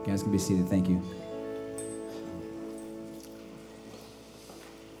You guys can be seated. Thank you.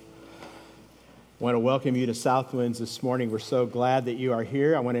 I want to welcome you to Southwinds this morning. We're so glad that you are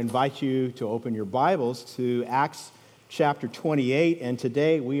here. I want to invite you to open your Bibles to Acts chapter 28, and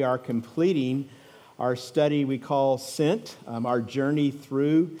today we are completing our study we call Sent, our journey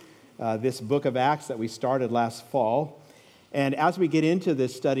through this book of Acts that we started last fall. And as we get into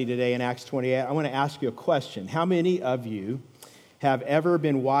this study today in Acts 28, I want to ask you a question. How many of you have ever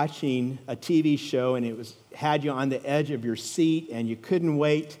been watching a TV show and had you on the edge of your seat and you couldn't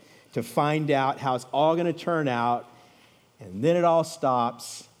wait to find out how it's all going to turn out, and then it all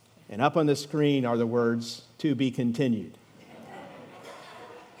stops, and up on the screen are the words, "To be continued."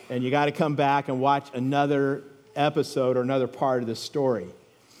 And you got to come back and watch another episode or another part of the story.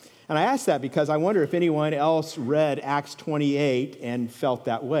 And I ask that because I wonder if anyone else read Acts 28 and felt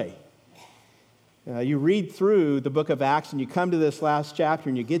that way. You read through the book of Acts and you come to this last chapter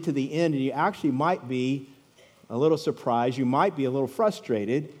and you get to the end and you actually might be a little surprised, you might be a little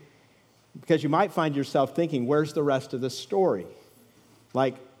frustrated, because you might find yourself thinking, where's the rest of the story?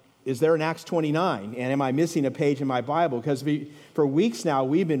 Like, is there an Acts 29? And am I missing a page in my Bible? Because for weeks now,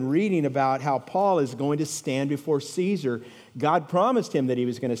 we've been reading about how Paul is going to stand before Caesar. God promised him that he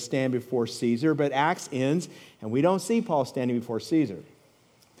was going to stand before Caesar, but Acts ends, and we don't see Paul standing before Caesar.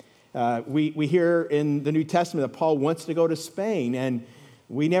 We hear in the New Testament that Paul wants to go to Spain, and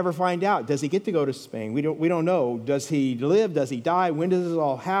we never find out. Does he get to go to Spain? We don't know. Does he live? Does he die? When does this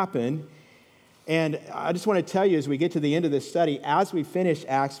all happen? And I just want to tell you, as we get to the end of this study, as we finish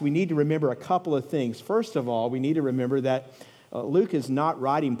Acts, we need to remember a couple of things. First of all, we need to remember that Luke is not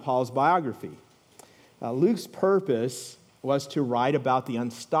writing Paul's biography. Luke's purpose was to write about the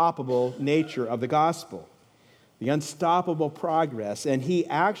unstoppable nature of the gospel, the unstoppable progress. And he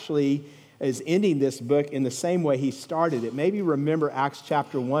actually is ending this book in the same way he started it. Maybe remember Acts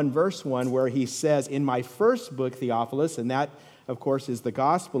chapter 1, verse 1, where he says, "In my first book, Theophilus," and that, of course, is the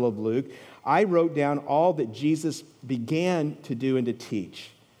Gospel of Luke, "I wrote down all that Jesus began to do and to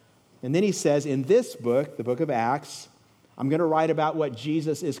teach." And then he says, in this book, the book of Acts, I'm going to write about what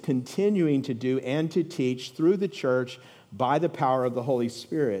Jesus is continuing to do and to teach through the church by the power of the Holy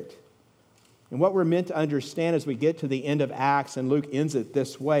Spirit. And what we're meant to understand as we get to the end of Acts, and Luke ends it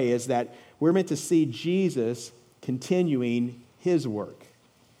this way, is that we're meant to see Jesus continuing his work.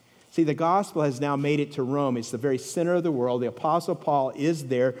 See, the gospel has now made it to Rome. It's the very center of the world. The Apostle Paul is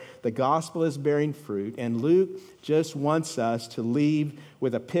there. The gospel is bearing fruit. And Luke just wants us to leave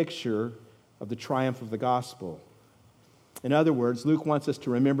with a picture of the triumph of the gospel. In other words, Luke wants us to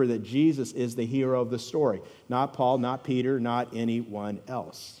remember that Jesus is the hero of the story. Not Paul, not Peter, not anyone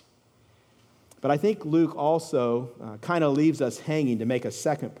else. But I think Luke also kind of leaves us hanging to make a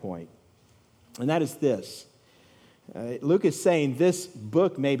second point. And that is this. Luke is saying this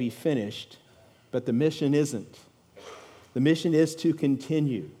book may be finished, but the mission isn't. The mission is to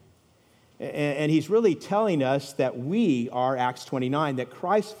continue. And he's really telling us that we are Acts 29, that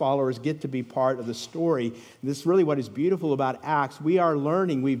Christ's followers get to be part of the story. This is really what is beautiful about Acts. We are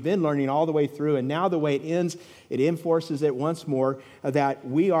learning, we've been learning all the way through, and now the way it ends, it enforces it once more that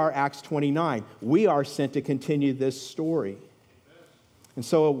we are Acts 29. We are sent to continue this story. And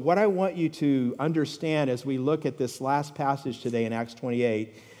so what I want you to understand as we look at this last passage today in Acts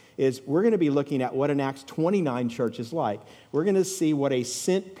 28 is we're going to be looking at what an Acts 29 church is like. We're going to see what a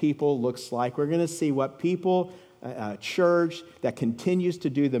sent people looks like. We're going to see what people, a church that continues to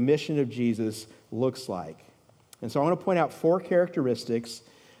do the mission of Jesus looks like. And so I want to point out four characteristics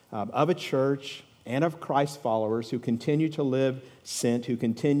of a church and of Christ's followers who continue to live sent, who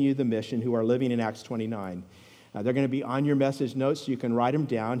continue the mission, who are living in Acts 29. They're going to be on your message notes, so you can write them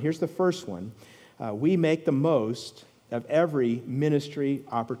down. Here's the first one. We make the most of every ministry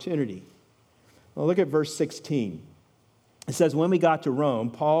opportunity. Well, look at verse 16. It says, when we got to Rome,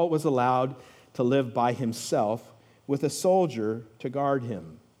 Paul was allowed to live by himself with a soldier to guard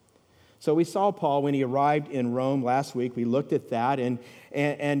him. So we saw Paul when he arrived in Rome last week. We looked at that.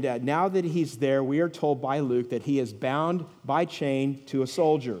 And now that he's there, we are told by Luke that he is bound by chain to a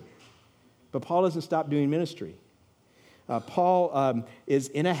soldier. But Paul doesn't stop doing ministry. Paul is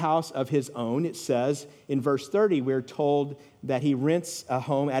in a house of his own. It says in verse 30, we're told that he rents a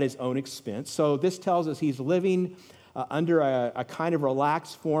home at his own expense. So this tells us he's living under a kind of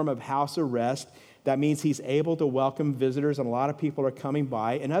relaxed form of house arrest. That means he's able to welcome visitors, and a lot of people are coming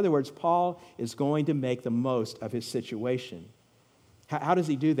by. In other words, Paul is going to make the most of his situation. How does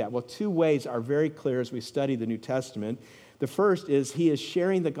he do that? Well, two ways are very clear as we study the New Testament. The first is he is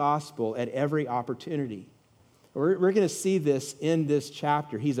sharing the gospel at every opportunity. We're going to see this in this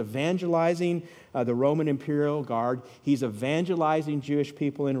chapter. He's evangelizing the Roman imperial guard. He's evangelizing Jewish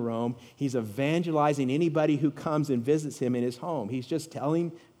people in Rome. He's evangelizing anybody who comes and visits him in his home. He's just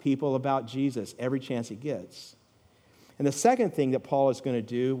telling people about Jesus every chance he gets. And the second thing that Paul is going to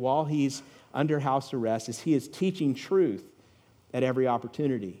do while he's under house arrest is he is teaching truth at every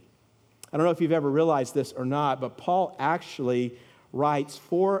opportunity. I don't know if you've ever realized this or not, but Paul actually writes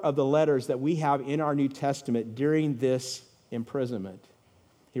 4 of the letters that we have in our New Testament during this imprisonment.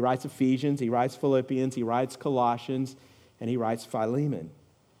 He writes Ephesians, he writes Philippians, he writes Colossians, and he writes Philemon.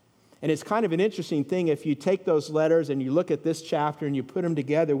 And it's kind of an interesting thing. If you take those letters and you look at this chapter and you put them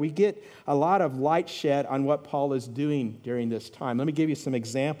together, we get a lot of light shed on what Paul is doing during this time. Let me give you some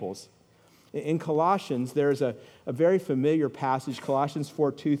examples. In Colossians, there's a very familiar passage, Colossians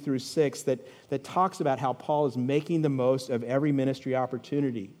 4:2-6, that talks about how Paul is making the most of every ministry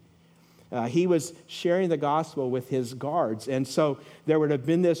opportunity. He was sharing the gospel with his guards, and so there would have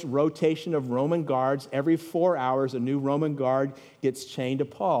been this rotation of Roman guards. Every 4 hours, a new Roman guard gets chained to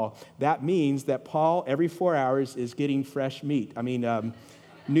Paul. That means that Paul, every 4 hours, is getting fresh meat.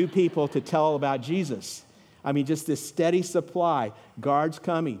 New people to tell about Jesus. Just this steady supply, guards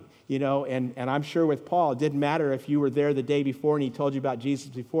coming. And I'm sure with Paul, it didn't matter if you were there the day before and he told you about Jesus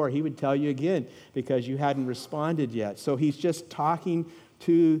before. He would tell you again because you hadn't responded yet. So he's just talking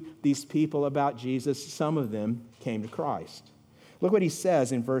to these people about Jesus. Some of them came to Christ. Look what he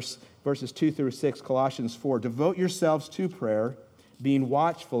says in verses 2-6, Colossians 4. Devote yourselves to prayer, being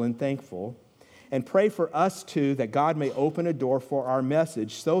watchful and thankful, and pray for us too, that God may open a door for our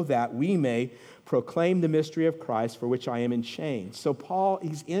message so that we may proclaim the mystery of Christ, for which I am in chains. So Paul,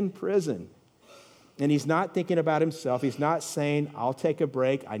 he's in prison, and he's not thinking about himself. He's not saying, I'll take a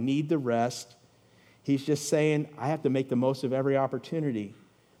break, I need the rest. He's just saying, I have to make the most of every opportunity.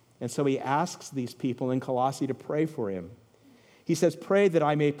 And so he asks these people in Colossae to pray for him. He says, pray that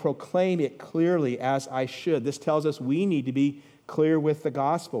I may proclaim it clearly as I should. This tells us we need to be clear with the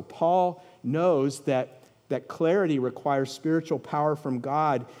gospel. Paul knows that clarity requires spiritual power from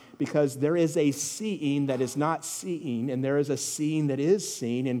God, because there is a seeing that is not seeing, and there is a seeing that is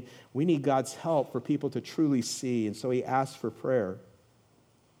seen, and we need God's help for people to truly see. And so he asks for prayer.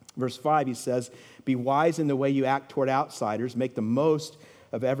 Verse 5, he says, be wise in the way you act toward outsiders. Make the most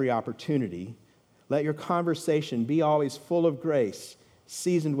of every opportunity. Let your conversation be always full of grace,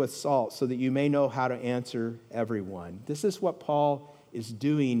 seasoned with salt, so that you may know how to answer everyone. This is what Paul is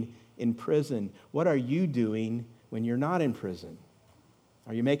doing in prison. What are you doing when you're not in prison?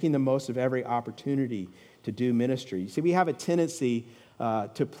 Are you making the most of every opportunity to do ministry? You see, we have a tendency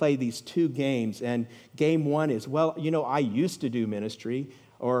to play these two games. And game one is, I used to do ministry.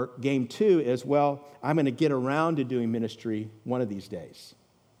 Or game two is, I'm going to get around to doing ministry one of these days.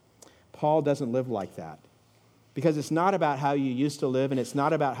 Paul doesn't live like that. Because it's not about how you used to live, and it's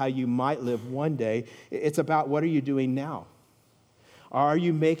not about how you might live one day. It's about what are you doing now? Are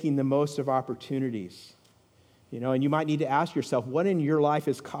you making the most of opportunities? And you might need to ask yourself, what in your life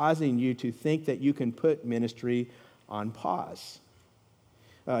is causing you to think that you can put ministry on pause?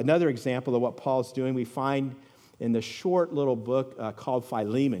 Another example of what Paul's doing, we find in the short little book called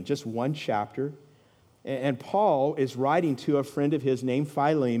Philemon, just one chapter. And Paul is writing to a friend of his named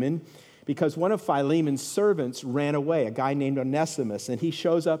Philemon because one of Philemon's servants ran away, a guy named Onesimus, and he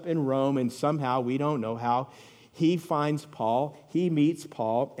shows up in Rome, and somehow, we don't know how, he finds Paul, he meets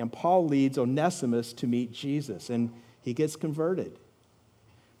Paul, and Paul leads Onesimus to meet Jesus, and he gets converted.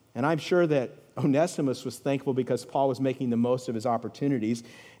 And I'm sure that Onesimus was thankful because Paul was making the most of his opportunities.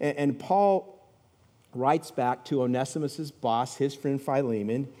 And Paul writes back to Onesimus' boss, his friend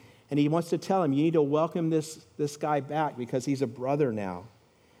Philemon, and he wants to tell him, you need to welcome this guy back because he's a brother now.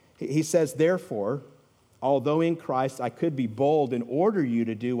 He says, therefore, although in Christ I could be bold and order you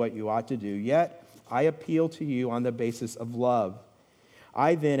to do what you ought to do, yet I appeal to you on the basis of love.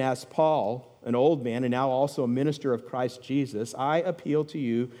 I then, as Paul, an old man and now also a minister of Christ Jesus, I appeal to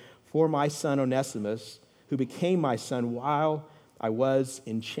you for my son Onesimus, who became my son while I was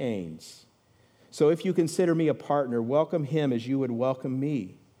in chains. So if you consider me a partner, welcome him as you would welcome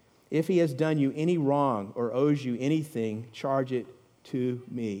me. If he has done you any wrong or owes you anything, charge it to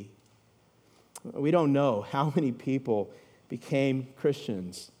me. We don't know how many people became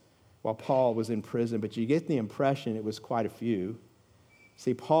Christians while Paul was in prison, but you get the impression it was quite a few.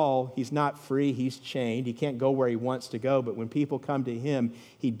 See, Paul, he's not free, he's chained. He can't go where he wants to go, but when people come to him,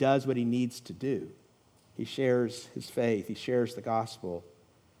 he does what he needs to do. He shares his faith, he shares the gospel.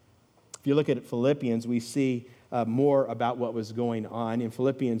 If you look at Philippians, we see more about what was going on. In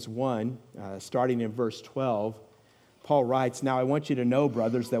Philippians 1, starting in verse 12, Paul writes, "Now I want you to know,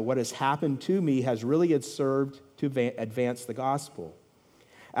 brothers, that what has happened to me has really served to advance the gospel.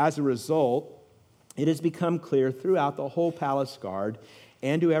 As a result, it has become clear throughout the whole palace guard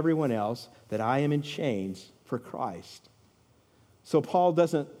and to everyone else that I am in chains for Christ." So Paul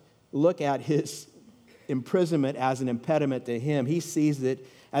doesn't look at his imprisonment as an impediment to him. He sees it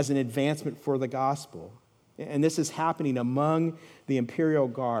as an advancement for the gospel. And this is happening among the imperial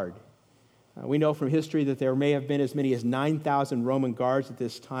guard. We know from history that there may have been as many as 9,000 Roman guards at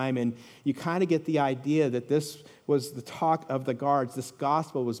this time, and you kind of get the idea that this was the talk of the guards. This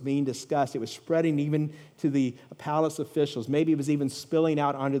gospel was being discussed. It was spreading even to the palace officials. Maybe it was even spilling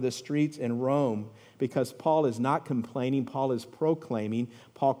out onto the streets in Rome, because Paul is not complaining. Paul is proclaiming.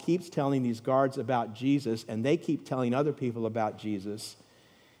 Paul keeps telling these guards about Jesus, and they keep telling other people about Jesus,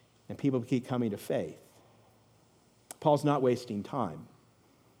 and people keep coming to faith. Paul's not wasting time.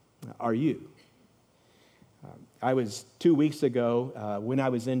 Are you? I was 2 weeks ago when I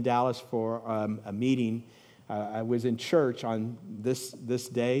was in Dallas for a meeting. I was in church on this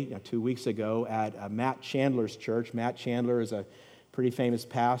day 2 weeks ago at Matt Chandler's church. Matt Chandler is a pretty famous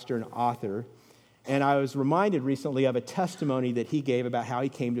pastor and author. And I was reminded recently of a testimony that he gave about how he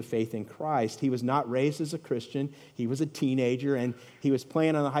came to faith in Christ. He was not raised as a Christian. He was a teenager, and he was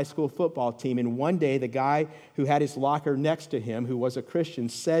playing on the high school football team. And one day, the guy who had his locker next to him, who was a Christian,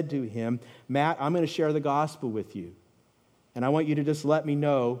 said to him, "Matt, I'm going to share the gospel with you. And I want you to just let me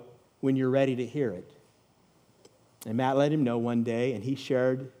know when you're ready to hear it." And Matt let him know one day, and he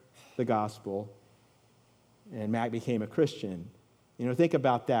shared the gospel, and Matt became a Christian. You know, think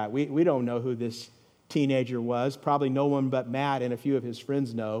about that. We don't know who this teenager was. Probably no one but Matt and a few of his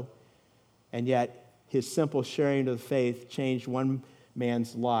friends know. And yet, his simple sharing of the faith changed one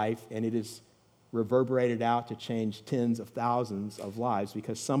man's life, and it is reverberated out to change tens of thousands of lives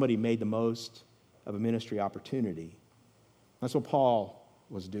because somebody made the most of a ministry opportunity. That's what Paul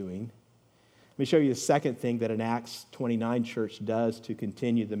was doing. Let me show you the second thing that an Acts 29 church does to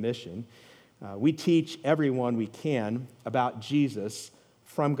continue the mission. We teach everyone we can about Jesus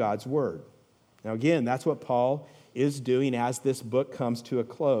from God's Word. Now again, that's what Paul is doing as this book comes to a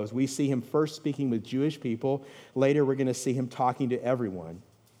close. We see him first speaking with Jewish people. Later, we're going to see him talking to everyone.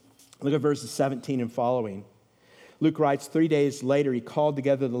 Look at verses 17 and following. Luke writes, 3 days later, he called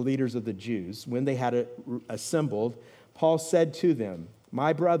together the leaders of the Jews. When they had assembled, Paul said to them,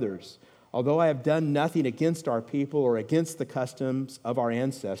 "My brothers, although I have done nothing against our people or against the customs of our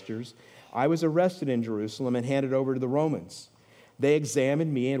ancestors, I was arrested in Jerusalem and handed over to the Romans. They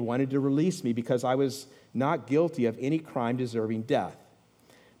examined me and wanted to release me because I was not guilty of any crime deserving death.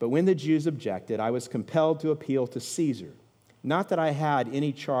 But when the Jews objected, I was compelled to appeal to Caesar. Not that I had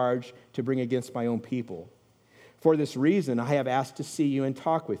any charge to bring against my own people. For this reason, I have asked to see you and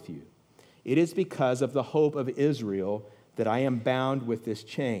talk with you. It is because of the hope of Israel that I am bound with this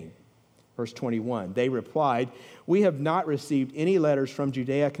chain." Verse 21, they replied, "We have not received any letters from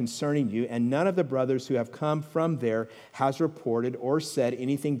Judea concerning you, and none of the brothers who have come from there has reported or said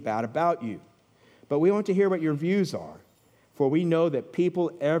anything bad about you. But we want to hear what your views are, for we know that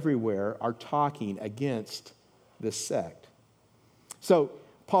people everywhere are talking against this sect." So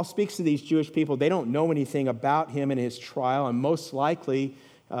Paul speaks to these Jewish people. They don't know anything about him and his trial, and most likely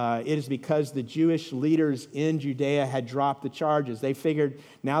it is because the Jewish leaders in Judea had dropped the charges. They figured,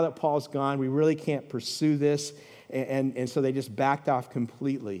 now that Paul's gone, we really can't pursue this, and so they just backed off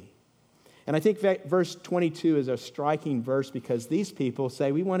completely. And I think verse 22 is a striking verse because these people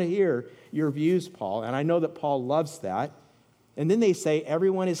say, "We want to hear your views, Paul." And I know that Paul loves that. And then they say,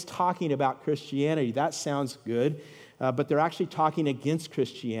 everyone is talking about Christianity. That sounds good, but they're actually talking against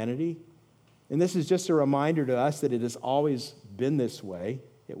Christianity. And this is just a reminder to us that it has always been this way.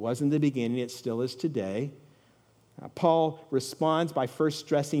 It was in the beginning, it still is today. Paul responds by first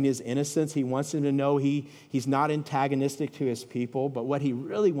stressing his innocence. He wants them to know he's not antagonistic to his people, but what he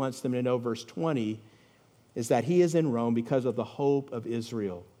really wants them to know, verse 20, is that he is in Rome because of the hope of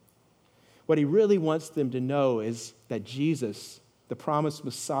Israel. What he really wants them to know is that Jesus, the promised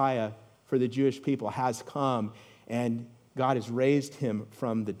Messiah for the Jewish people, has come, and God has raised him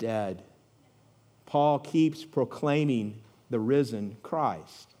from the dead. Paul keeps proclaiming the risen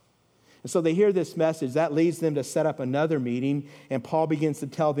Christ. And so they hear this message. That leads them to set up another meeting, and Paul begins to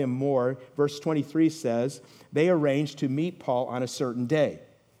tell them more. Verse 23 says, they arranged to meet Paul on a certain day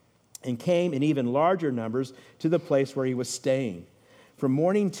and came in even larger numbers to the place where he was staying. From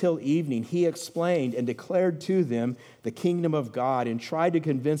morning till evening, he explained and declared to them the kingdom of God and tried to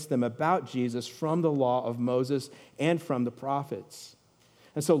convince them about Jesus from the law of Moses and from the prophets.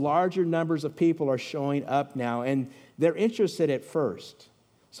 And so larger numbers of people are showing up now, and they're interested at first.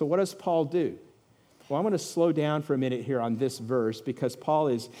 So what does Paul do? Well, I want to slow down for a minute here on this verse because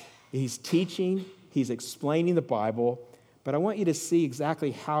Paul he's teaching, he's explaining the Bible, but I want you to see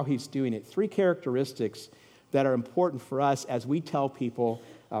exactly how he's doing it. 3 characteristics that are important for us as we tell people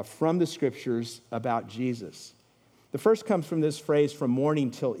from the Scriptures about Jesus. The first comes from this phrase, from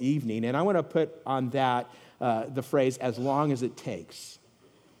morning till evening, and I want to put on that the phrase, as long as it takes.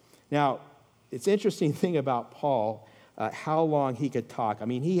 Now, it's an interesting thing about Paul, how long he could talk. I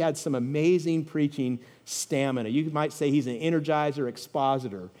mean, he had some amazing preaching stamina. You might say he's an energizer,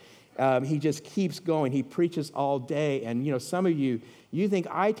 expositor. He just keeps going. He preaches all day. And, some of you think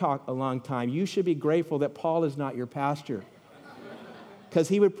I talk a long time. You should be grateful that Paul is not your pastor. Because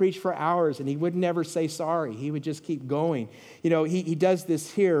he would preach for hours and he would never say sorry. He would just keep going. He does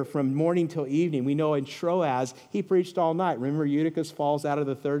this here from morning till evening. We know in Troas, he preached all night. Remember, Eutychus falls out of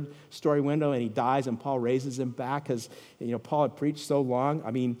the 3rd-story window and he dies, and Paul raises him back because, Paul had preached so long.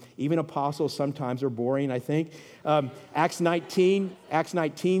 I mean, even apostles sometimes are boring, I think. Acts 19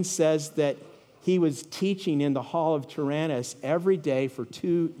 says that he was teaching in the hall of Tyrannus every day for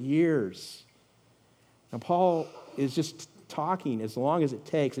 2 years. Now, Paul is just talking as long as it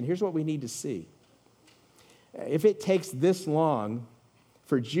takes. And here's what we need to see. If it takes this long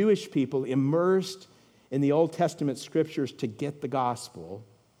for Jewish people immersed in the Old Testament scriptures to get the gospel,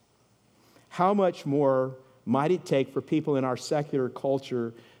 how much more might it take for people in our secular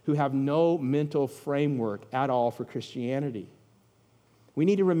culture who have no mental framework at all for Christianity? We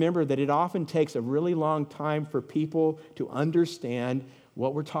need to remember that it often takes a really long time for people to understand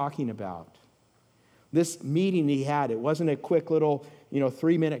what we're talking about. This meeting he had, it wasn't a quick little,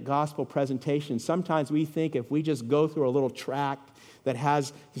 3-minute gospel presentation. Sometimes we think if we just go through a little tract that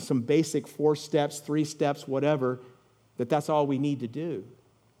has some basic 4 steps, 3 steps, whatever, that's all we need to do.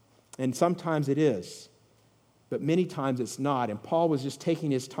 And sometimes it is, but many times it's not. And Paul was just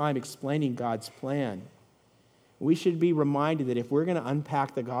taking his time explaining God's plan. We should be reminded that if we're going to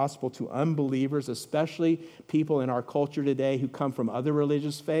unpack the gospel to unbelievers, especially people in our culture today who come from other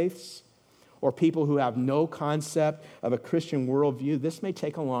religious faiths, or people who have no concept of a Christian worldview, this may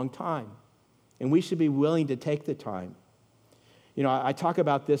take a long time. And we should be willing to take the time. I talk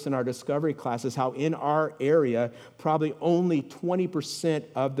about this in our discovery classes, how in our area, probably only 20%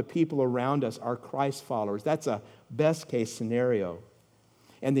 of the people around us are Christ followers. That's a best case scenario.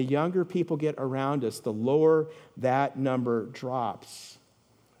 And the younger people get around us, the lower that number drops.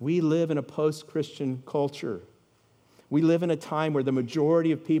 We live in a post-Christian culture. We live in a time where the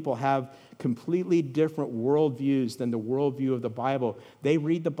majority of people have completely different worldviews than the worldview of the Bible. They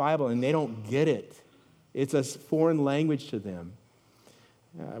read the Bible and they don't get it. It's a foreign language to them.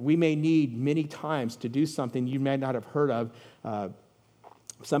 We may need many times to do something you may not have heard of.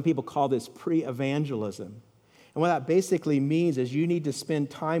 Some people call this pre-evangelism. And what that basically means is you need to spend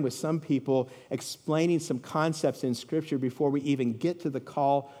time with some people explaining some concepts in Scripture before we even get to the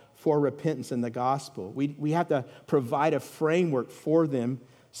call for repentance in the gospel. We have to provide a framework for them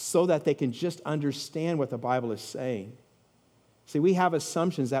so that they can just understand what the Bible is saying. See, we have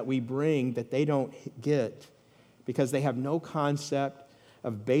assumptions that we bring that they don't get because they have no concept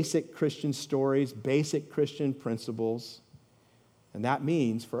of basic Christian stories, basic Christian principles. And that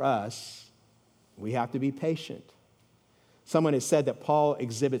means for us, we have to be patient. Someone has said that Paul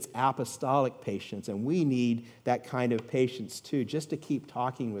exhibits apostolic patience, and we need that kind of patience too, just to keep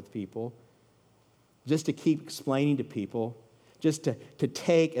talking with people, just to keep explaining to people, just to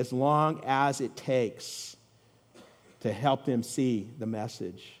take as long as it takes to help them see the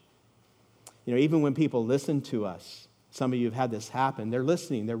message. Even when people listen to us, some of you have had this happen, they're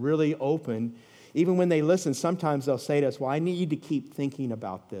listening, they're really open. Even when they listen, sometimes they'll say to us, well, I need to keep thinking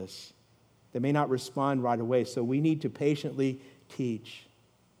about this. They may not respond right away, so we need to patiently teach.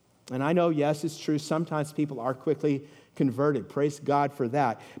 And I know, yes, it's true, sometimes people are quickly converted. Praise God for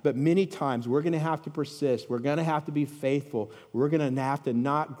that. But many times we're going to have to persist. We're going to have to be faithful. We're going to have to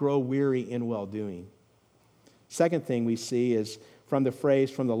not grow weary in well-doing. Second thing we see is from the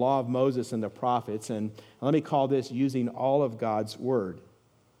phrase, from the law of Moses and the prophets, and let me call this using all of God's word.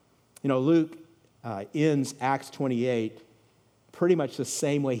 Luke ends Acts 28 pretty much the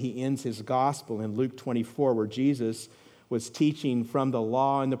same way he ends his gospel in Luke 24, where Jesus was teaching from the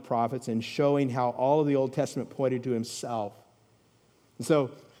law and the prophets and showing how all of the Old Testament pointed to himself. And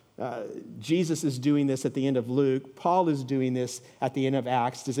so Jesus is doing this at the end of Luke. Paul is doing this at the end of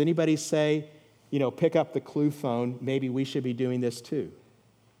Acts. Does anybody say, pick up the clue phone, maybe we should be doing this too?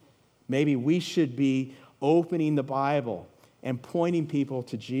 Maybe we should be opening the Bible and pointing people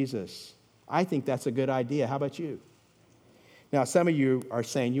to Jesus. I think that's a good idea. How about you? Now, some of you are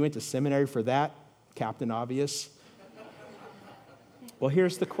saying, you went to seminary for that, Captain Obvious? Well,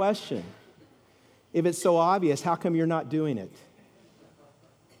 here's the question. If it's so obvious, how come you're not doing it?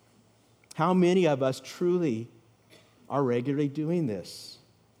 How many of us truly are regularly doing this?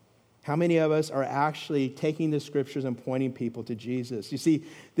 How many of us are actually taking the scriptures and pointing people to Jesus? You see,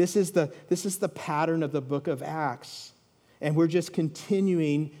 this is the pattern of the book of Acts. And we're just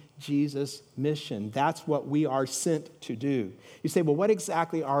continuing Jesus' mission. That's what we are sent to do. You say, well, what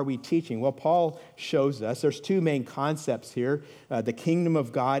exactly are we teaching? Well, Paul shows us there's two main concepts here, the kingdom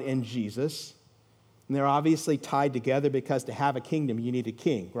of God and Jesus. And they're obviously tied together because to have a kingdom, you need a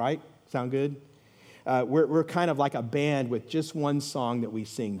king, right? Sound good? We're kind of like a band with just one song that we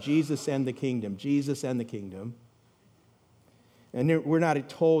sing, Jesus and the kingdom, Jesus and the kingdom. And we're not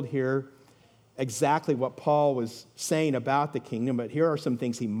told here exactly what Paul was saying about the kingdom, but here are some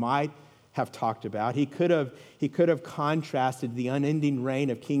things he might have talked about. He could have contrasted the unending reign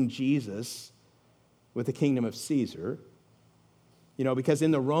of King Jesus with the kingdom of Caesar. You know, because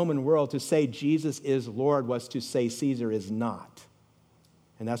in the Roman world, to say Jesus is Lord was to say Caesar is not.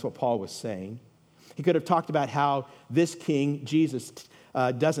 And that's what Paul was saying. He could have talked about how this king, Jesus,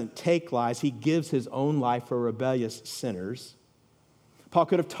 doesn't take lives. He gives his own life for rebellious sinners. Paul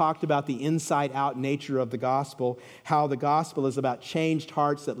could have talked about the inside-out nature of the gospel, how the gospel is about changed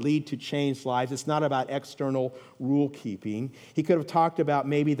hearts that lead to changed lives. It's not about external rule-keeping. He could have talked about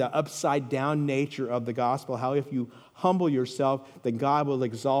maybe the upside-down nature of the gospel, how if you humble yourself, then God will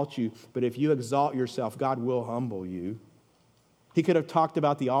exalt you. But if you exalt yourself, God will humble you. He could have talked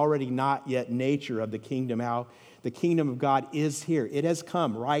about the already not yet nature of the kingdom, how the kingdom of God is here. It has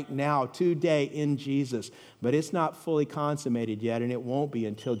come right now, today in Jesus, but it's not fully consummated yet, and it won't be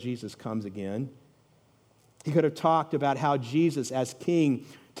until Jesus comes again. He could have talked about how Jesus as king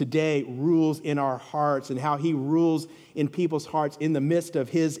today rules in our hearts and how he rules in people's hearts in the midst of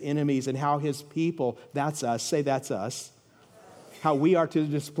his enemies and how his people, that's us, say that's us, how we are to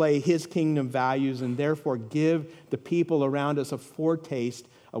display his kingdom values and therefore give the people around us a foretaste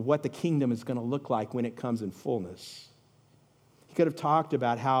of what the kingdom is going to look like when it comes in fullness. He could have talked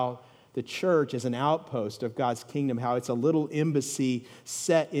about how the church is an outpost of God's kingdom, how it's a little embassy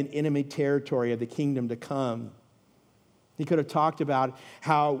set in enemy territory of the kingdom to come. He could have talked about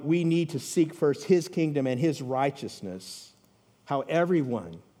how we need to seek first his kingdom and his righteousness, how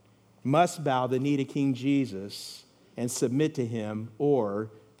everyone must bow the knee to King Jesus and submit to him or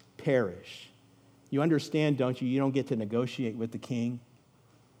perish. You understand, don't you? You don't get to negotiate with the king.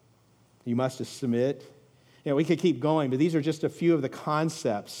 You must submit. You know, we could keep going, but these are just a few of the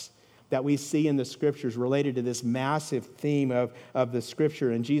concepts that we see in the scriptures related to this massive theme of the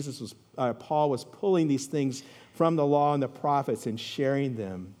scripture. And Paul was pulling these things from the law and the prophets and sharing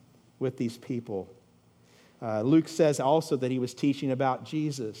them with these people. Luke says also that he was teaching about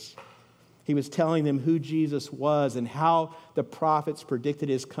Jesus. He was telling them who Jesus was and how the prophets predicted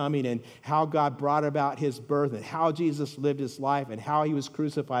his coming and how God brought about his birth and how Jesus lived his life and how he was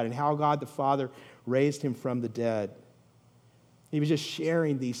crucified and how God the Father raised him from the dead. He was just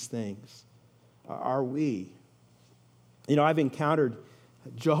sharing these things. Are we? You know, I've encountered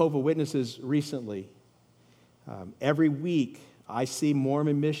Jehovah's Witnesses recently. Every week, I see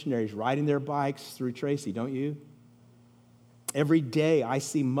Mormon missionaries riding their bikes through Tracy, don't you? Every day, I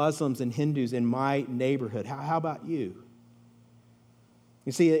see Muslims and Hindus in my neighborhood. How about you?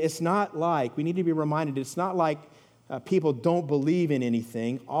 You see, it's not like, we need to be reminded, it's not like people don't believe in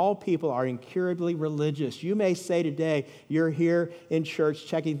anything. All people are incurably religious. You may say today, you're here in church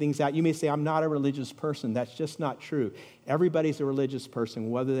checking things out. You may say, I'm not a religious person. That's just not true. Everybody's a religious person,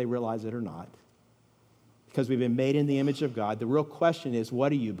 whether they realize it or not, because we've been made in the image of God. The real question is, what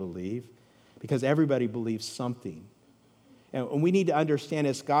do you believe? Because everybody believes something. And we need to understand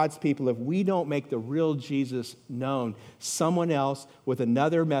as God's people, if we don't make the real Jesus known, someone else with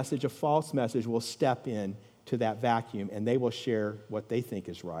another message, a false message, will step in to that vacuum and they will share what they think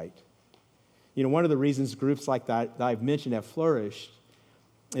is right. You know, one of the reasons groups like that I've mentioned have flourished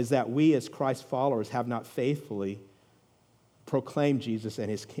is that we as Christ followers have not faithfully proclaimed Jesus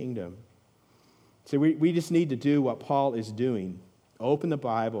and his kingdom. So we just need to do what Paul is doing. Open the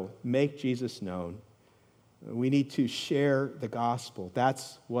Bible, make Jesus known. We need to share the gospel.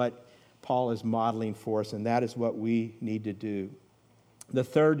 That's what Paul is modeling for us, and that is what we need to do. The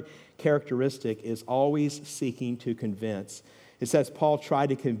third characteristic is always seeking to convince. It says Paul tried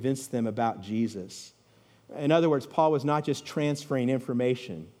to convince them about Jesus. In other words, Paul was not just transferring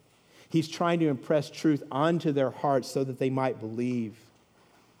information. He's trying to impress truth onto their hearts so that they might believe.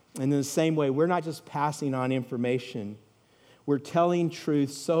 And in the same way, we're not just passing on information. We're telling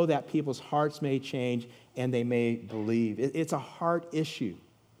truth so that people's hearts may change and they may believe. It's a heart issue.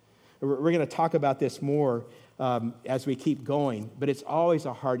 We're going to talk about this more as we keep going. But it's always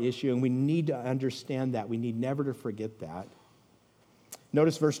a hard issue, and we need to understand that. We need never to forget that.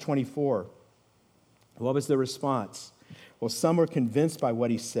 Notice verse 24. What was the response? Well, some were convinced by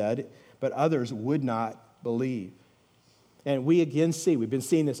what he said, but others would not believe. And we again see, we've been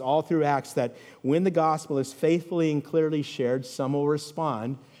seeing this all through Acts, that when the gospel is faithfully and clearly shared, some will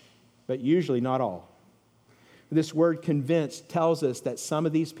respond, but usually not all. This word convinced tells us that some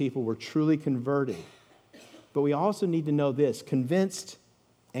of these people were truly converted. But we also need to know this: convinced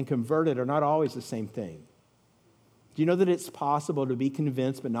and converted are not always the same thing. Do you know that it's possible to be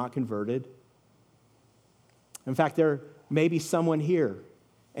convinced but not converted? In fact, there may be someone here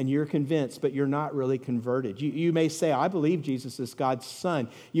and you're convinced, but you're not really converted. You may say, I believe Jesus is God's Son.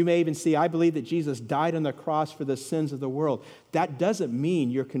 You may even say, I believe that Jesus died on the cross for the sins of the world. That doesn't mean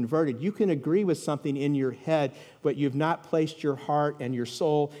you're converted. You can agree with something in your head, but you've not placed your heart and your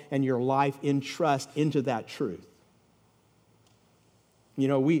soul and your life in trust into that truth. You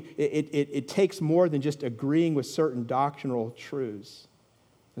know, it takes more than just agreeing with certain doctrinal truths.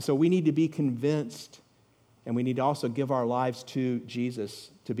 And so we need to be convinced, and we need to also give our lives to Jesus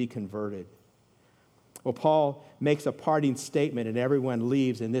to be converted. Well, Paul makes a parting statement, and everyone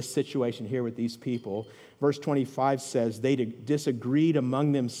leaves in this situation here with these people. Verse 25 says, they disagreed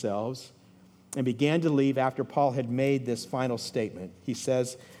among themselves and began to leave after Paul had made this final statement. He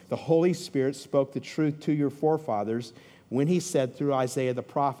says, the Holy Spirit spoke the truth to your forefathers when he said through Isaiah the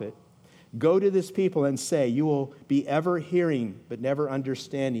prophet, go to this people and say, you will be ever hearing, but never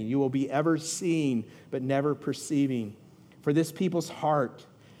understanding. You will be ever seeing, but never perceiving. For this people's heart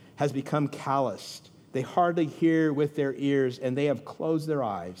has become calloused. They hardly hear with their ears, and they have closed their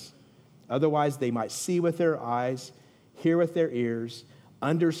eyes. Otherwise, they might see with their eyes, hear with their ears,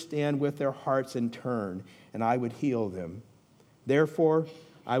 understand with their hearts, and turn, and I would heal them. Therefore,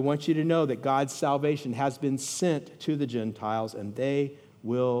 I want you to know that God's salvation has been sent to the Gentiles, and they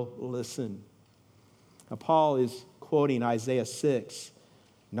will listen. Now, Paul is quoting Isaiah 6,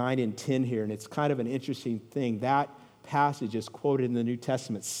 9 and 10 here, and it's kind of an interesting thing. That passage is quoted in the New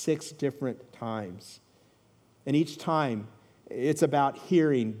Testament 6 different times. And each time, it's about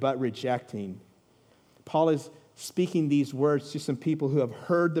hearing but rejecting. Paul is speaking these words to some people who have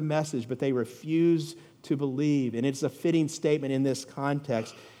heard the message, but they refuse to believe. And it's a fitting statement in this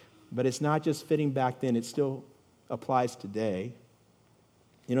context, but it's not just fitting back then, it still applies today.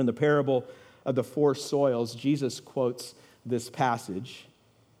 You know, in the parable of the 4 soils, Jesus quotes this passage.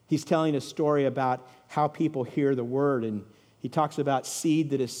 He's telling a story about how people hear the word, and he talks about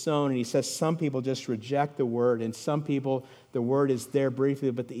seed that is sown, and he says some people just reject the word, and some people, the word is there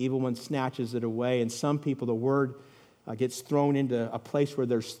briefly, but the evil one snatches it away, and some people, the word gets thrown into a place where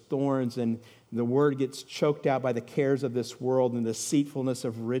there's thorns, and the word gets choked out by the cares of this world and the deceitfulness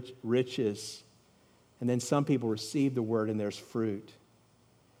of riches. And then some people receive the word, and there's fruit.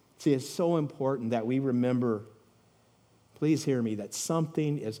 See, it's so important that we remember, please hear me, that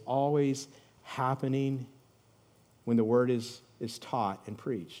something is always happening when the word is taught and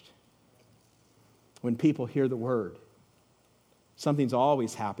preached. When people hear the word, something's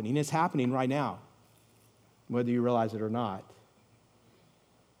always happening. It's happening right now, whether you realize it or not.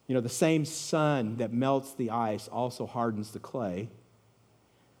 You know, the same sun that melts the ice also hardens the clay.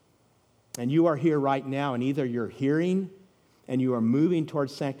 And you are here right now, and either you're hearing and you are moving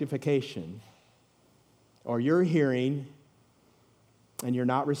towards sanctification, or you're hearing and you're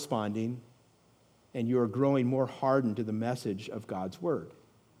not responding, and you are growing more hardened to the message of God's word.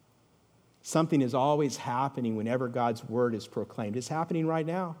 Something is always happening whenever God's word is proclaimed. It's happening right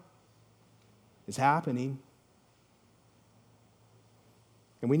now. It's happening.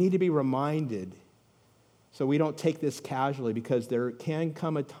 And we need to be reminded so we don't take this casually, because there can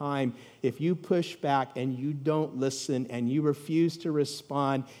come a time if you push back and you don't listen and you refuse to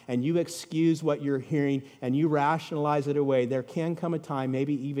respond and you excuse what you're hearing and you rationalize it away, there can come a time,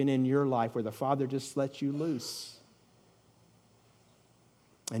 maybe even in your life, where the Father just lets you loose.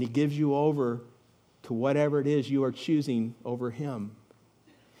 And he gives you over to whatever it is you are choosing over him.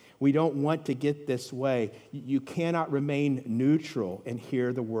 We don't want to get this way. You cannot remain neutral and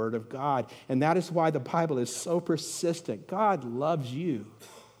hear the word of God. And that is why the Bible is so persistent. God loves you.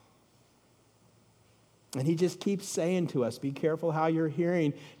 And he just keeps saying to us, be careful how you're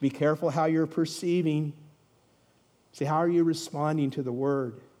hearing. Be careful how you're perceiving. See, how are you responding to the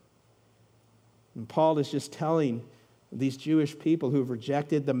word? And Paul is just telling these Jewish people who've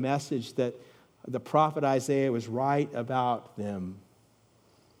rejected the message that the prophet Isaiah was right about them.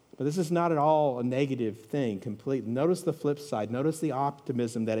 But this is not at all a negative thing completely. Notice the flip side. Notice the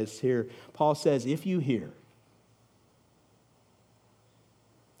optimism that is here. Paul says, if you hear,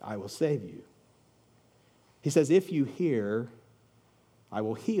 I will save you. He says, if you hear, I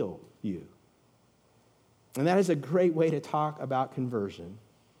will heal you. And that is a great way to talk about conversion,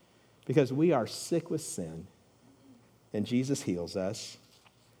 because we are sick with sin and Jesus heals us.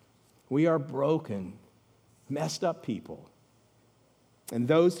 We are broken, messed up people. And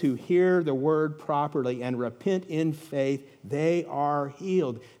those who hear the word properly and repent in faith, they are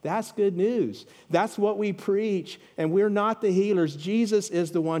healed. That's good news. That's what we preach. And we're not the healers. Jesus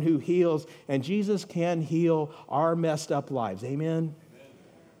is the one who heals, and Jesus can heal our messed up lives. Amen?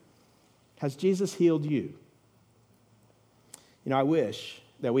 Has Jesus healed you? I wish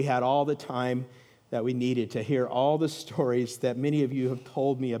that we had all the time that we needed to hear all the stories that many of you have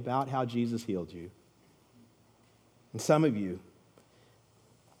told me about how Jesus healed you. And some of you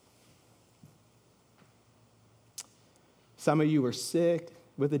were sick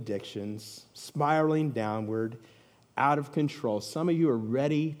with addictions, spiraling downward, out of control. Some of you are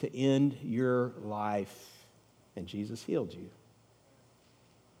ready to end your life, and Jesus healed you.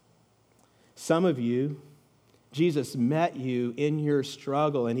 Some of you, Jesus met you in your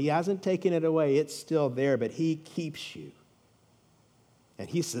struggle, and he hasn't taken it away. It's still there, but he keeps you, and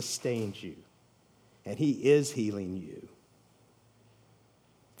he sustains you, and he is healing you.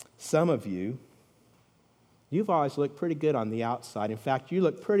 Some of you, you've always looked pretty good on the outside. In fact, you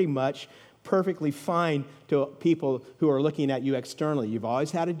look pretty much perfectly fine to people who are looking at you externally. You've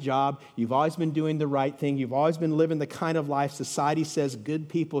always had a job. You've always been doing the right thing. You've always been living the kind of life society says good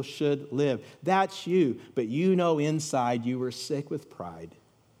people should live. That's you. But you know inside you were sick with pride,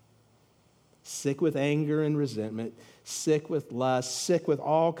 sick with anger and resentment, sick with lust, sick with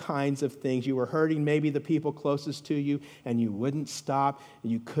all kinds of things. You were hurting maybe the people closest to you, and you wouldn't stop.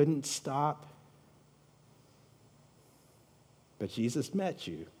 You couldn't stop. But Jesus met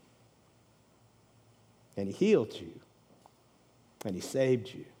you, and he healed you, and he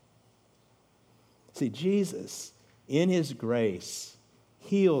saved you. See, Jesus, in his grace,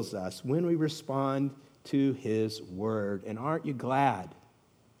 heals us when we respond to his word. And aren't you glad?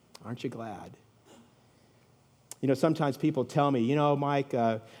 Aren't you glad? Sometimes people tell me, Mike,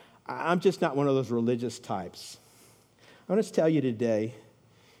 I'm just not one of those religious types. I want to tell you today,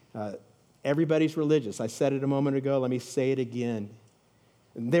 everybody's religious. I said it a moment ago. Let me say it again.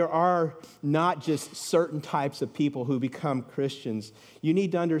 There are not just certain types of people who become Christians. You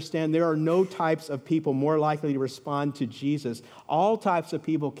need to understand there are no types of people more likely to respond to Jesus. All types of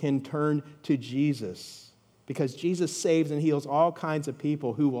people can turn to Jesus because Jesus saves and heals all kinds of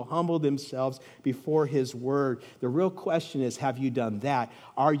people who will humble themselves before his word. The real question is, have you done that?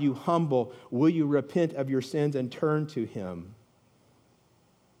 Are you humble? Will you repent of your sins and turn to him?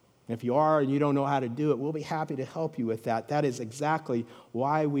 If you are and you don't know how to do it, we'll be happy to help you with that. That is exactly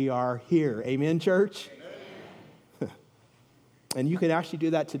why we are here. Amen, church? Amen. And you can actually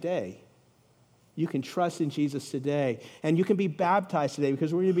do that today. You can trust in Jesus today. And you can be baptized today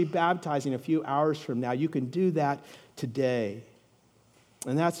because we're going to be baptizing a few hours from now. You can do that today.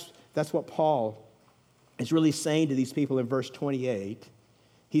 And that's what Paul is really saying to these people in verse 28.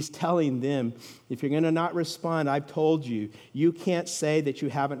 He's telling them, if you're going to not respond, I've told you, you can't say that you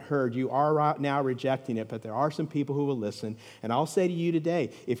haven't heard. You are now rejecting it, but there are some people who will listen. And I'll say to you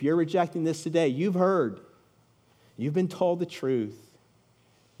today, if you're rejecting this today, you've heard. You've been told the truth.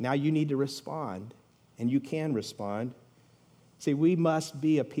 Now you need to respond, and you can respond. See, we must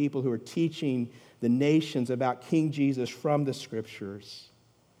be a people who are teaching the nations about King Jesus from the Scriptures.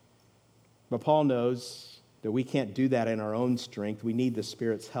 But Paul knows that we can't do that in our own strength. We need the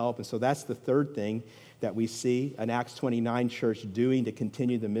Spirit's help. And so that's the third thing that we see an Acts 29 church doing to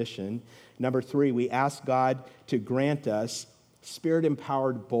continue the mission. Number 3, we ask God to grant us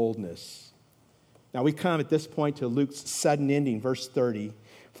Spirit-empowered boldness. Now we come at this point to Luke's sudden ending, verse 30.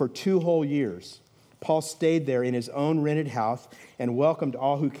 For 2 whole years, Paul stayed there in his own rented house and welcomed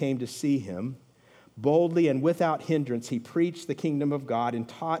all who came to see him. Boldly and without hindrance, he preached the kingdom of God and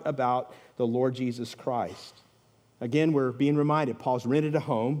taught about the Lord Jesus Christ. Again, we're being reminded, Paul's rented a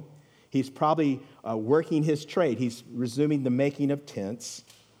home. He's probably working his trade. He's resuming the making of tents.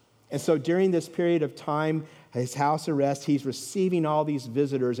 And so during this period of time, his house arrest, he's receiving all these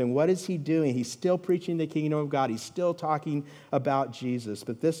visitors. And what is he doing? He's still preaching the kingdom of God. He's still talking about Jesus.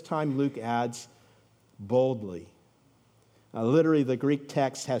 But this time, Luke adds, boldly. Literally, the Greek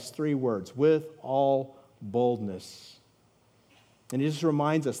text has 3 words, with all boldness. And it just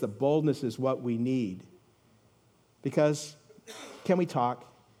reminds us that boldness is what we need. Because, can we talk?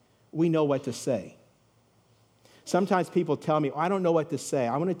 We know what to say. Sometimes people tell me, I don't know what to say.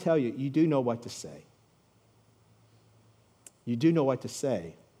 I want to tell you, you do know what to say. You do know what to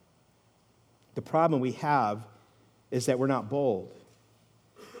say. The problem we have is that we're not bold.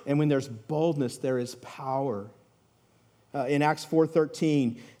 And when there's boldness, there is power. In Acts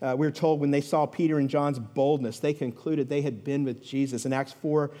 4:13, we're told when they saw Peter and John's boldness, they concluded they had been with Jesus. In Acts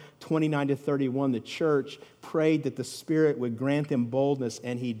 4:29-31, the church prayed that the Spirit would grant them boldness,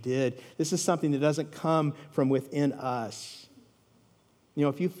 and he did. This is something that doesn't come from within us. You know,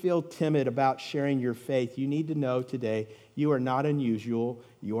 if you feel timid about sharing your faith, you need to know today you are not unusual,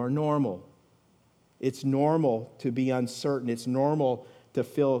 you are normal. It's normal to be uncertain. It's normal to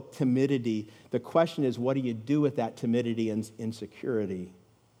feel timidity. The question is, what do you do with that timidity and insecurity?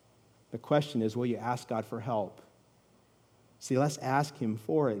 The question is, will you ask God for help? See, let's ask him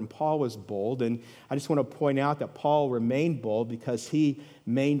for it. And Paul was bold, and I just want to point out that Paul remained bold because he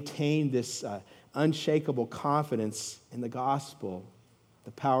maintained this unshakable confidence in the gospel,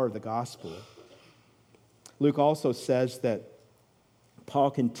 the power of the gospel. Luke also says that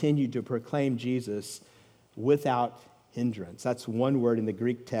Paul continued to proclaim Jesus without hindrance. That's one word in the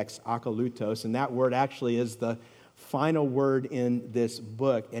Greek text, akalutos, and that word actually is the final word in this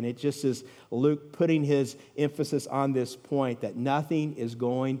book. And it just is Luke putting his emphasis on this point that nothing is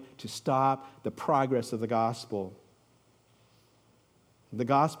going to stop the progress of the gospel. The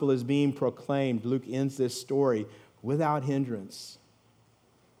gospel is being proclaimed. Luke ends this story without hindrance.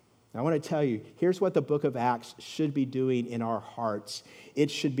 I want to tell you, here's what the book of Acts should be doing in our hearts.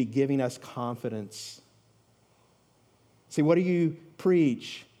 It should be giving us confidence. See, what do you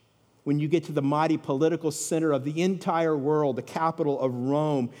preach when you get to the mighty political center of the entire world, the capital of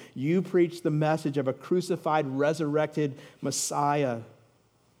Rome? You preach the message of a crucified, resurrected Messiah.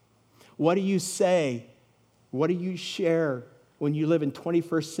 What do you say? What do you share when you live in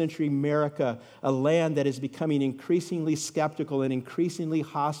 21st century America, a land that is becoming increasingly skeptical and increasingly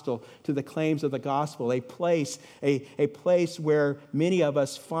hostile to the claims of the gospel, a place where many of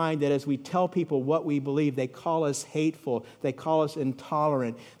us find that as we tell people what we believe, they call us hateful, they call us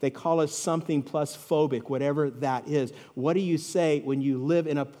intolerant, they call us something plus phobic, whatever that is. What do you say when you live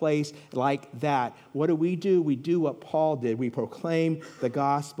in a place like that? What do? We do what Paul did. We proclaim the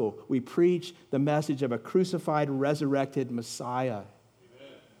gospel. We preach the message of a crucified, resurrected Messiah. Amen.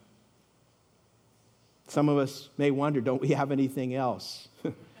 Some of us may wonder, don't we have anything else?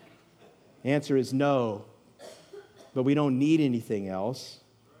 The answer is no. But we don't need anything else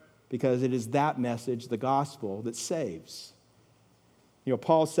because it is that message, the gospel, that saves. You know,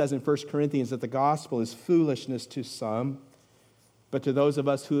 Paul says in 1 Corinthians that the gospel is foolishness to some, but to those of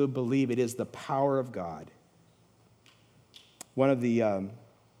us who believe, it is the power of God. One of the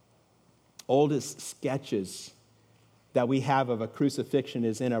oldest sketches that we have of a crucifixion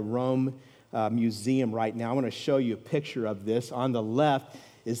is in a Rome museum right now. I want to show you a picture of this. On the left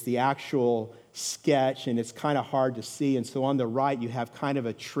is the actual sketch, and it's kind of hard to see. And so on the right, you have kind of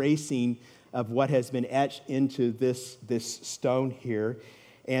a tracing of what has been etched into this stone here.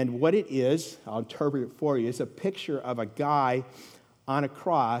 And what it is, I'll interpret it for you, it's a picture of a guy on a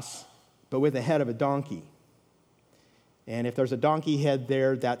cross, but with the head of a donkey. And if there's a donkey head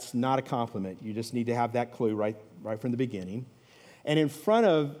there, that's not a compliment. You just need to have that clue right from the beginning. And in front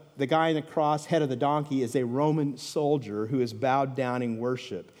of the guy on the cross, head of the donkey, is a Roman soldier who is bowed down in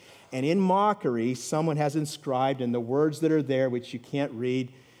worship. And in mockery, someone has inscribed, and the words that are there, which you can't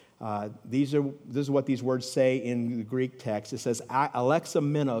read, this is what these words say in the Greek text. It says,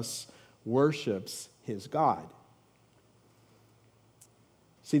 Alexamenos worships his God.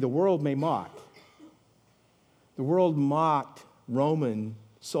 See, the world may mock. The world mocked Roman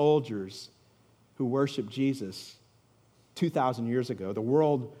soldiers who worshiped Jesus 2,000 years ago. The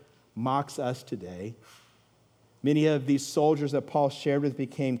world mocks us today. Many of these soldiers that Paul shared with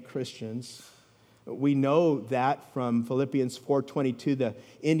became Christians. We know that from Philippians 4:22, the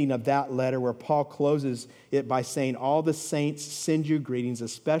ending of that letter, where Paul closes it by saying, all the saints send you greetings,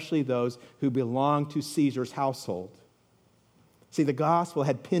 especially those who belong to Caesar's household. See, the gospel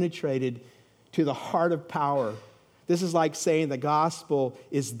had penetrated to the heart of power. This is like saying the gospel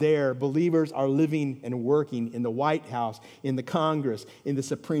is there. Believers are living and working in the White House, in the Congress, in the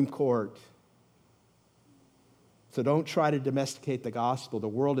Supreme Court. So don't try to domesticate the gospel. The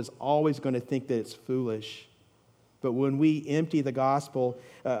world is always going to think that it's foolish. But when we empty the gospel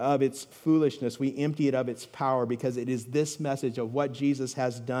of its foolishness, we empty it of its power, because it is this message of what Jesus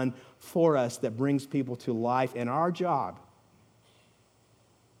has done for us that brings people to life. And our job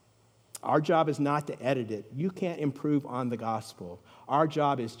is not to edit it. You can't improve on the gospel. Our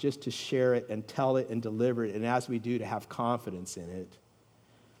job is just to share it and tell it and deliver it, and as we do, to have confidence in it.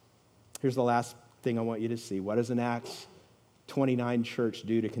 Here's the last thing I want you to see. What does an Acts 29 church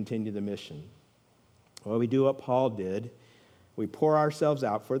do to continue the mission? Well, we do what Paul did. We pour ourselves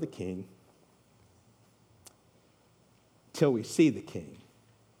out for the King till we see the King.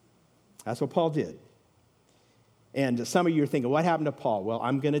 That's what Paul did. And some of you are thinking, what happened to Paul? Well,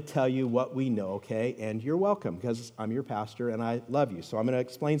 I'm going to tell you what we know, okay? And you're welcome because I'm your pastor and I love you. So I'm going to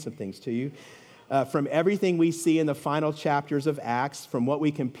explain some things to you. From everything we see in the final chapters of Acts, from what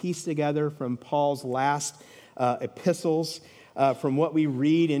we can piece together from Paul's last epistles, from what we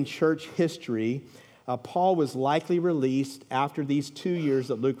read in church history, Paul was likely released after these 2 years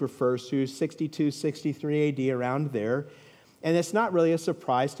that Luke refers to, 62, 63 AD, around there. And it's not really a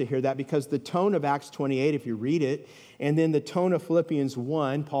surprise to hear that because the tone of Acts 28, if you read it, and then the tone of Philippians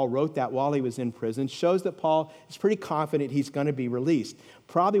 1, Paul wrote that while he was in prison, shows that Paul is pretty confident he's going to be released.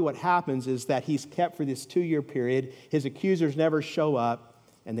 Probably what happens is that he's kept for this 2-year period. His accusers never show up,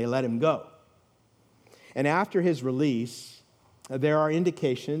 and they let him go. And after his release, there are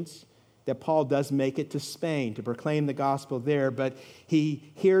indications that Paul does make it to Spain to proclaim the gospel there, but he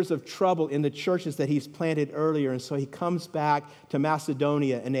hears of trouble in the churches that he's planted earlier, and so he comes back to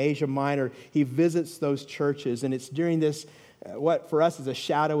Macedonia and Asia Minor. He visits those churches, and it's during this, what for us is a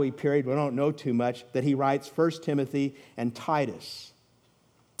shadowy period, we don't know too much, that he writes 1 Timothy and Titus.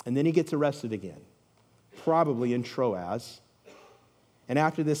 And then he gets arrested again, probably in Troas. And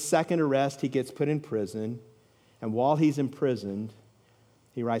after this second arrest, he gets put in prison, and while he's imprisoned,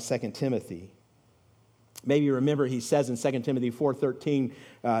 he writes 2 Timothy. Maybe you remember he says in 2 Timothy 4:13,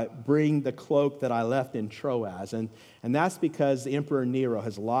 bring the cloak that I left in Troas. And that's because the Emperor Nero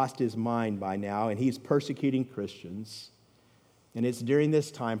has lost his mind by now, and he's persecuting Christians. And it's during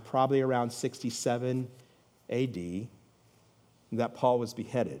this time, probably around 67 AD, that Paul was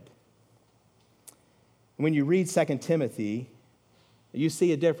beheaded. When you read 2 Timothy, you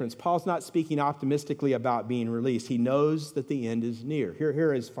see a difference. Paul's not speaking optimistically about being released. He knows that the end is near. Here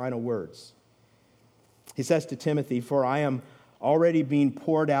are his final words. He says to Timothy, for I am already being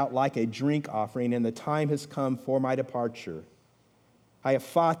poured out like a drink offering, and the time has come for my departure. I have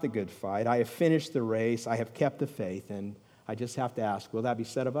fought the good fight. I have finished the race. I have kept the faith. And I just have to ask, will that be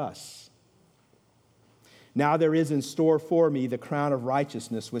said of us? Now there is in store for me the crown of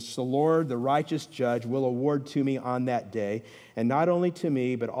righteousness, which the Lord, the righteous judge, will award to me on that day, and not only to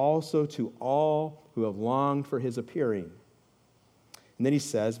me, but also to all who have longed for his appearing. And then he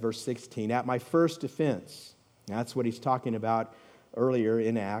says, verse 16, at my first defense, that's what he's talking about earlier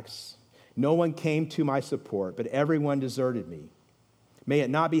in Acts, no one came to my support, but everyone deserted me. May it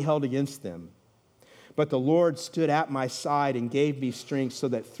not be held against them. But the Lord stood at my side and gave me strength so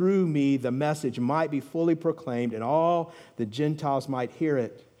that through me the message might be fully proclaimed and all the Gentiles might hear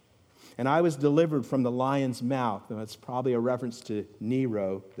it. And I was delivered from the lion's mouth. And that's probably a reference to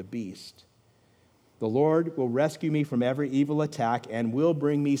Nero, the beast. The Lord will rescue me from every evil attack and will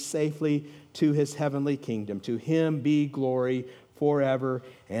bring me safely to his heavenly kingdom. To him be glory forever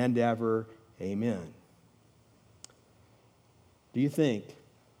and ever. Amen. Do you think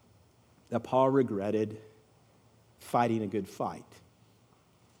that Paul regretted fighting a good fight?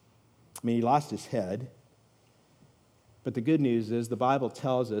 I mean, he lost his head. But the good news is the Bible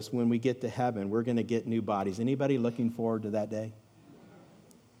tells us when we get to heaven, we're going to get new bodies. Anybody looking forward to that day?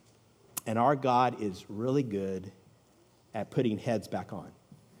 And our God is really good at putting heads back on.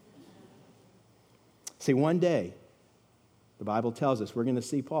 See, one day, the Bible tells us we're going to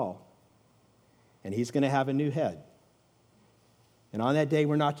see Paul, and he's going to have a new head. And on that day,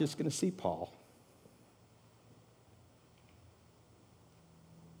 we're not just going to see Paul.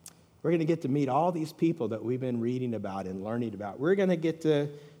 We're going to get to meet all these people that we've been reading about and learning about. We're going to get to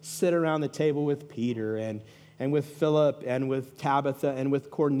sit around the table with Peter and with Philip and with Tabitha and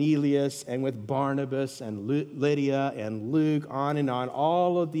with Cornelius and with Barnabas and Lydia and Luke, on and on.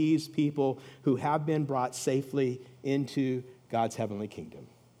 All of these people who have been brought safely into God's heavenly kingdom.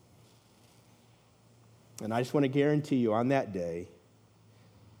 And I just want to guarantee you on that day,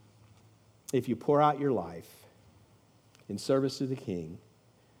 if you pour out your life in service to the King,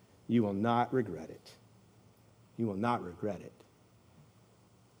 you will not regret it. You will not regret it.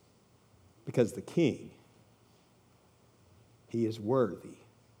 Because the King, he is worthy.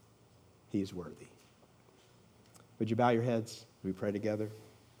 He is worthy. Would you bow your heads? We pray together.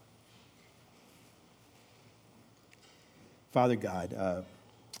 Father God,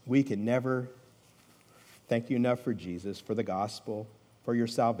 we can never thank you enough for Jesus, for the gospel, for your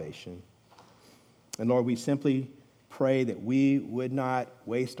salvation. And Lord, we simply pray that we would not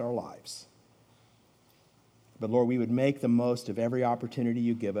waste our lives. But Lord, we would make the most of every opportunity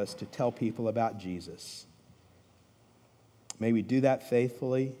you give us to tell people about Jesus. May we do that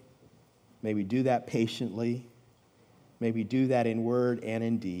faithfully. May we do that patiently. May we do that in word and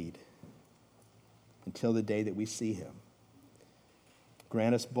in deed until the day that we see him.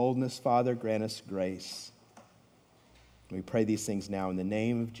 Grant us boldness, Father. Grant us grace. We pray these things now in the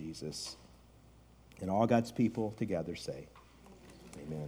name of Jesus. And all God's people together say, amen.